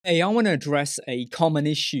Hey, I want to address a common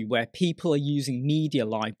issue where people are using media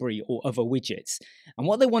library or other widgets. And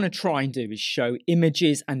what they want to try and do is show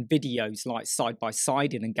images and videos like side by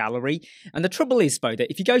side in a gallery. And the trouble is, though, that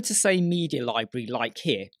if you go to, say, media library like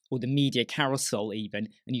here, or the media carousel even,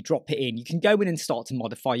 and you drop it in, you can go in and start to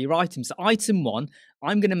modify your items. So item one,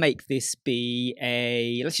 I'm going to make this be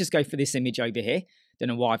let's just go for this image over here. Don't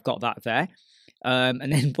know why I've got that there.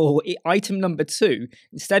 And then for item number two,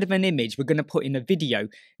 instead of an image, we're going to put in a video.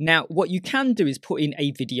 Now, what you can do is put in a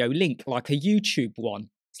video link, like a YouTube one.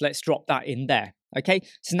 So let's drop that in there. Okay,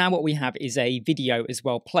 so now what we have is a video as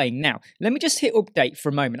well playing. Now, let me just hit update for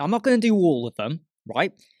a moment. I'm not going to do all of them,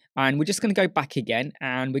 right? And we're just going to go back again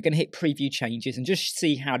and we're going to hit preview changes and just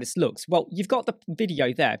see how this looks. Well, you've got the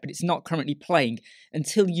video there, but it's not currently playing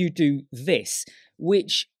until you do this,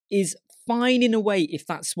 which is fine in a way if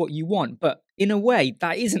that's what you want, but in a way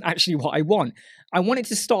that isn't actually what I want. I want it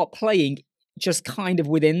to start playing just kind of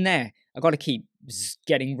within there. I've got to keep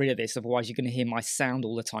getting rid of this, otherwise you're going to hear my sound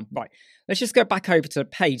all the time. Right, let's just go back over to the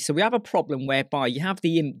page. So we have a problem whereby you have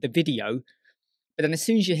the video, but then as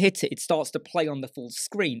soon as you hit it, it starts to play on the full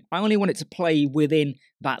screen. I only want it to play within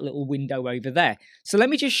that little window over there. So let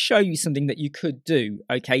me just show you something that you could do.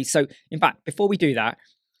 Okay, so in fact, before we do that,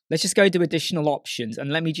 let's just go to additional options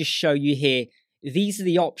and let me just show you here. These are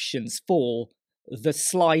the options for the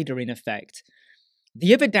slider in effect.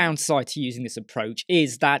 The other downside to using this approach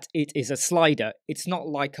is that it is a slider. It's not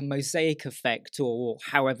like a mosaic effect or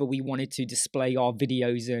however we wanted to display our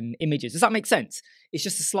videos and images. Does that make sense? It's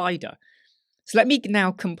just a slider. So let me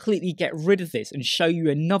now completely get rid of this and show you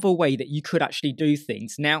another way that you could actually do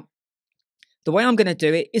things. Now, the way I'm going to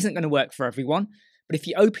do it isn't going to work for everyone. But if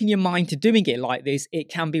you open your mind to doing it like this, it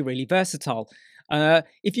can be really versatile.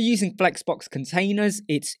 If you're using Flexbox containers,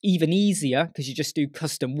 it's even easier because you just do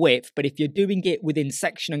custom width. But if you're doing it within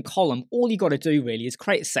section and column, all you got to do really is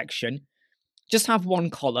create a section. Just have one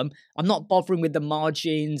column. I'm not bothering with the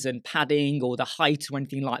margins and padding or the height or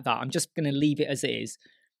anything like that. I'm just going to leave it as it is.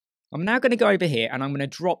 I'm now going to go over here and I'm going to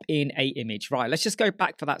drop in a image. Right, let's just go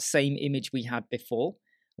back for that same image we had before,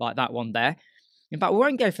 like that one there. In fact, we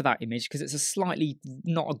won't go for that image because it's a slightly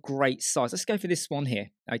not a great size. Let's go for this one here,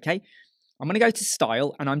 okay? I'm going to go to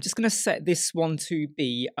style and I'm just going to set this one to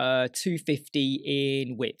be 250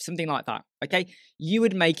 in width, something like that, okay? You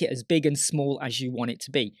would make it as big and small as you want it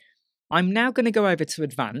to be. I'm now going to go over to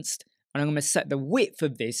advanced and I'm going to set the width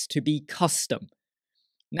of this to be custom.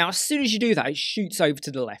 Now, as soon as you do that, it shoots over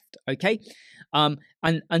to the left, okay? And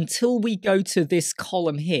until we go to this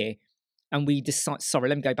column here and we decide, sorry,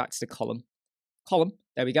 let me go back to the column,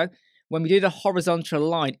 there we go. When we do the horizontal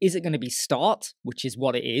line, is it going to be start, which is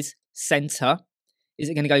what it is, center? Is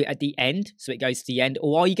it going to go at the end, so it goes to the end?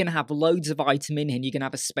 Or are you going to have loads of item in here and you're going to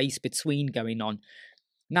have a space between going on?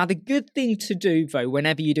 Now, the good thing to do, though,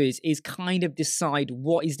 whenever you do this, is kind of decide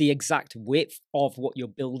what is the exact width of what you're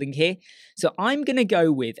building here. So I'm going to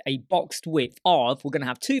go with a boxed width of, we're going to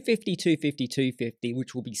have 250, 250, 250,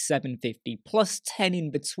 which will be 750, plus 10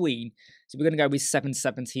 in between. So we're going to go with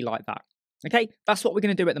 770 like that. Okay, that's what we're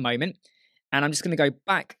going to do at the moment. And I'm just going to go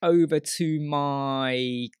back over to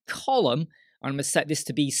my column. I'm going to set this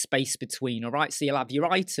to be space between, all right? So you'll have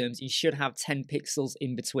your items. You should have 10 pixels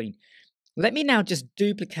in between. Let me now just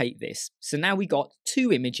duplicate this. So now we got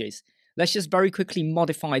two images. Let's just very quickly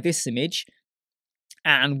modify this image.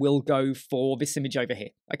 And we'll go for this image over here,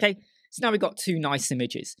 okay? So now we've got two nice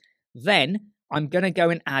images. Then I'm going to go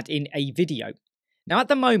and add in a video. Now, at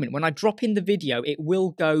the moment, when I drop in the video, it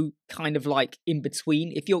will go kind of like in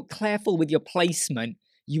between. If you're careful with your placement,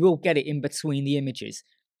 you will get it in between the images.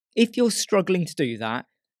 If you're struggling to do that,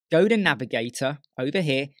 go to Navigator over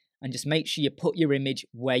here and just make sure you put your image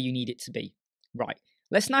where you need it to be. Right,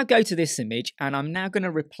 let's now go to this image and I'm now going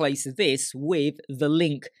to replace this with the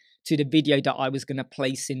link to the video that I was going to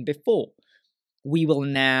place in before. We will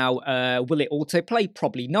now, will it autoplay?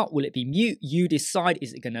 Probably not. Will it be mute? You decide.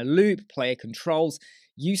 Is it going to loop? Player controls.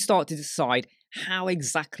 You start to decide how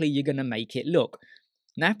exactly you're going to make it look.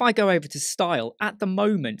 Now, if I go over to style, at the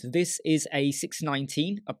moment, this is a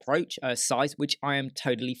 619 approach size, which I am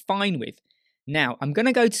totally fine with. Now, I'm going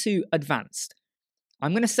to go to advanced.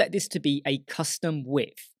 I'm going to set this to be a custom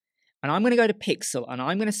width. And I'm going to go to pixel and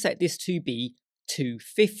I'm going to set this to be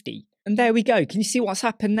 250. And there we go. Can you see what's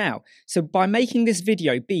happened now? So by making this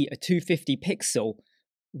video be a 250 pixel,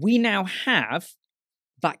 we now have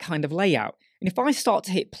that kind of layout. And if I start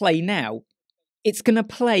to hit play now, it's going to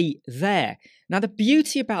play there. Now, the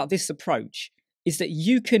beauty about this approach is that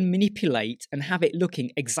you can manipulate and have it looking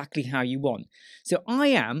exactly how you want. So I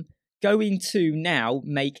am going to now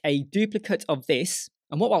make a duplicate of this.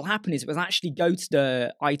 And what will happen is it will actually go to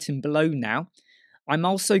the item below now. I'm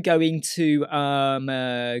also going to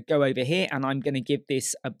go over here, and I'm going to give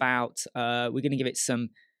this about, we're going to give it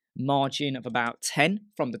some margin of about 10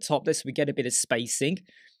 from the top there, so we get a bit of spacing.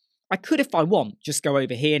 I could, if I want, just go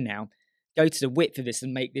over here now, go to the width of this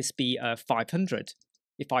and make this be 500,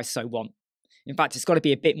 if I so want. In fact, it's got to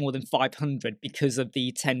be a bit more than 500 because of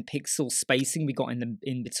the 10 pixel spacing we got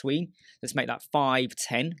in between. Let's make that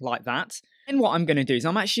 510 like that. And what I'm going to do is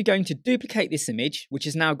I'm actually going to duplicate this image, which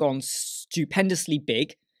has now gone stupendously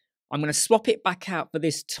big. I'm going to swap it back out for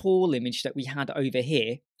this tall image that we had over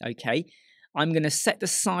here. Okay. I'm going to set the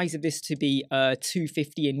size of this to be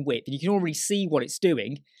 250 in width. And you can already see what it's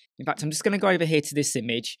doing. In fact, I'm just going to go over here to this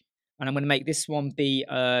image, and I'm going to make this one be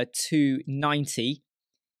 290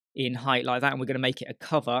 in height like that, and we're going to make it a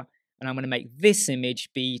cover, and I'm going to make this image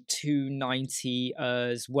be 290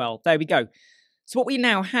 as well. There we go. So what we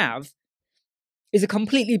now have is a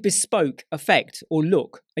completely bespoke effect or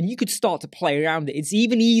look, and you could start to play around it. It's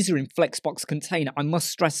even easier in Flexbox Container. I must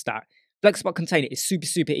stress that. Flexbox Container is super,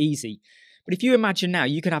 super easy. But if you imagine now,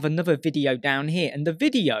 you could have another video down here, and the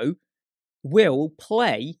video will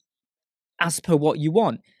play as per what you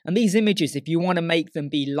want. And these images, if you want to make them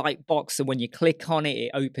be lightbox, so when you click on it,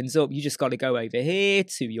 it opens up, you just got to go over here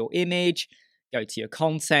to your image, go to your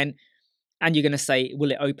content, and you're going to say, will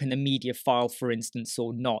it open a media file, for instance,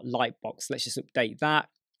 or not? Lightbox. Let's just update that.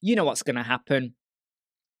 You know what's going to happen.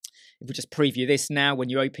 If we just preview this now, when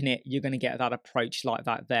you open it, you're going to get that approach like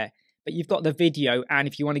that there. But you've got the video, and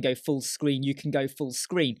if you want to go full screen, you can go full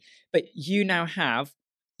screen. But you now have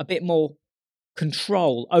a bit more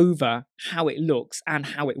control over how it looks and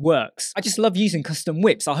how it works. I just love using custom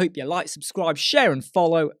whips. I hope you like, subscribe, share, and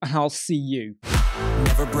follow, and I'll see you.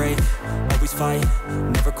 Never break, always fight,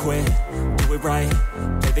 never quit, do it right,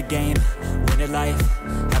 play the game, win it life,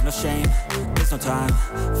 have no shame, there's no time,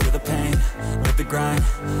 feel the pain, live the grind,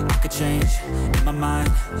 I could change, in my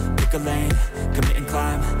mind, pick a lane, commit and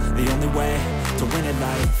climb, the only way to win it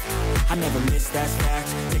life, I never miss, that's fact,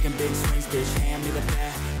 taking big swings, bitch, hand me the bat.